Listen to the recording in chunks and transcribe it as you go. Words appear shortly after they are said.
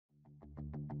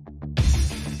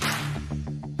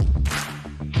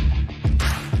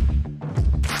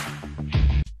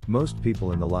Most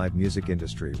people in the live music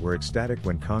industry were ecstatic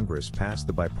when Congress passed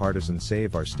the bipartisan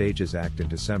Save Our Stages Act in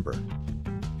December.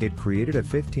 It created a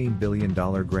 $15 billion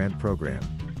grant program,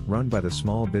 run by the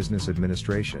Small Business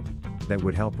Administration, that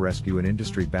would help rescue an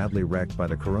industry badly wrecked by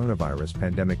the coronavirus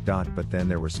pandemic. But then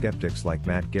there were skeptics like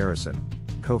Matt Garrison,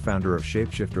 co-founder of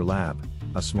Shapeshifter Lab,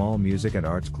 a small music and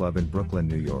arts club in Brooklyn,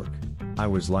 New York. I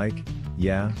was like,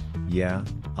 yeah,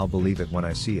 I'll believe it when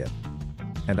I see it.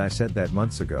 And I said that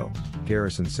months ago.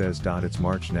 Garrison says. It's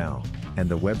March now, and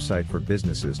the website for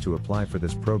businesses to apply for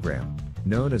this program,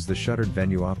 known as the Shuttered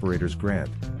Venue Operators Grant,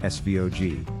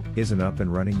 SVOG, isn't up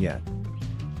and running yet.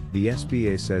 The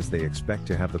SBA says they expect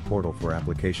to have the portal for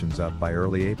applications up by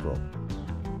early April.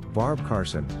 Barb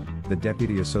Carson, the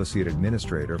Deputy Associate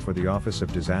Administrator for the Office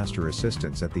of Disaster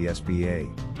Assistance at the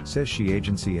SBA, says the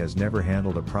agency has never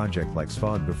handled a project like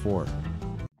SVOG before.